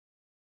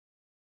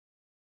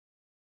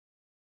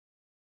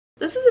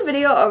This is a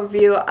video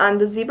overview on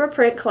the Zebra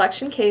Print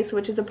Collection case,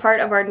 which is a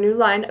part of our new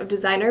line of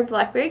designer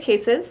BlackBerry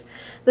cases.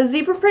 The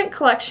Zebra Print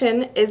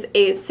Collection is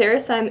a Sara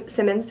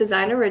Simmons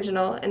design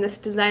original, and this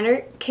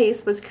designer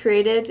case was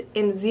created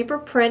in zebra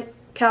print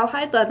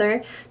cowhide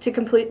leather to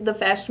complete the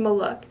fashionable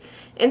look.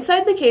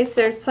 Inside the case,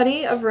 there's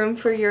plenty of room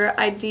for your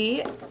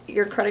ID,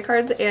 your credit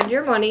cards, and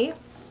your money.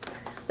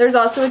 There's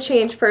also a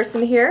change purse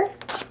in here.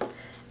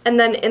 And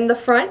then in the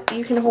front,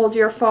 you can hold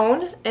your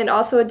phone and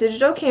also a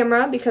digital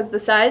camera because the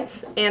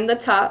sides and the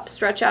top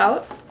stretch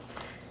out.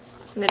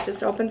 And it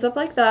just opens up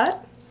like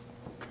that.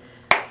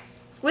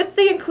 With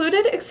the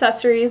included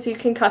accessories, you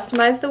can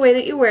customize the way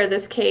that you wear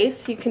this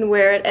case. You can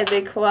wear it as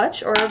a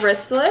clutch or a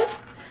wristlet.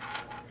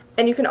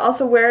 And you can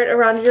also wear it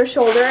around your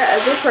shoulder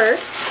as a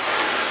purse.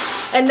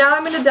 And now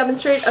I'm going to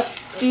demonstrate a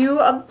few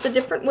of the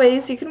different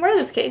ways you can wear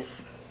this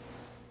case.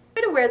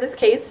 The way to wear this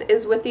case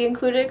is with the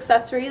included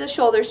accessory, the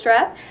shoulder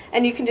strap,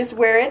 and you can just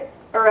wear it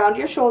around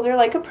your shoulder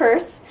like a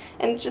purse,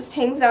 and it just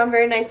hangs down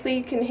very nicely.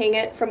 You can hang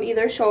it from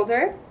either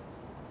shoulder.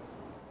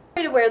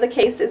 The way to wear the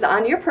case is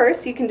on your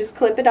purse. You can just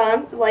clip it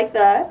on like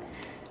that,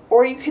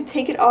 or you could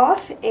take it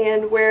off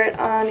and wear it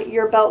on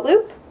your belt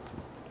loop,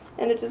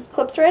 and it just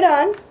clips right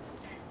on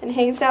and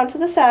hangs down to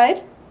the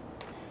side.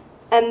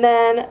 And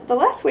then the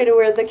last way to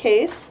wear the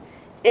case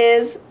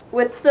is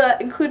with the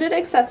included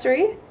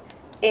accessory,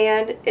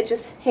 and it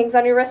just hangs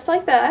on your wrist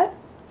like that.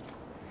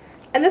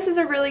 And this is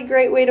a really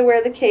great way to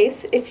wear the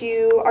case if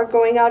you are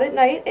going out at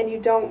night and you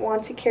don't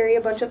want to carry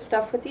a bunch of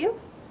stuff with you.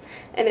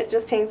 And it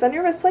just hangs on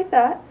your wrist like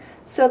that.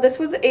 So this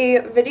was a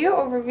video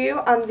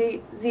overview on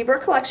the Zebra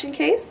Collection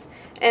case,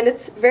 and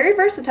it's very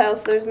versatile,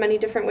 so there's many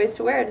different ways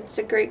to wear it. It's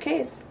a great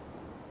case.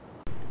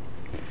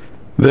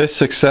 This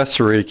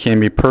accessory can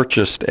be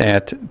purchased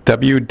at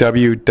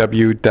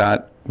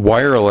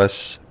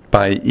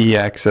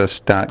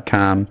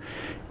www.wirelessbyeaccess.com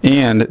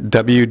and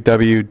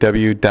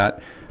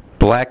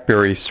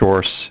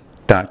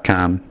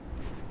www.blackberrysource.com.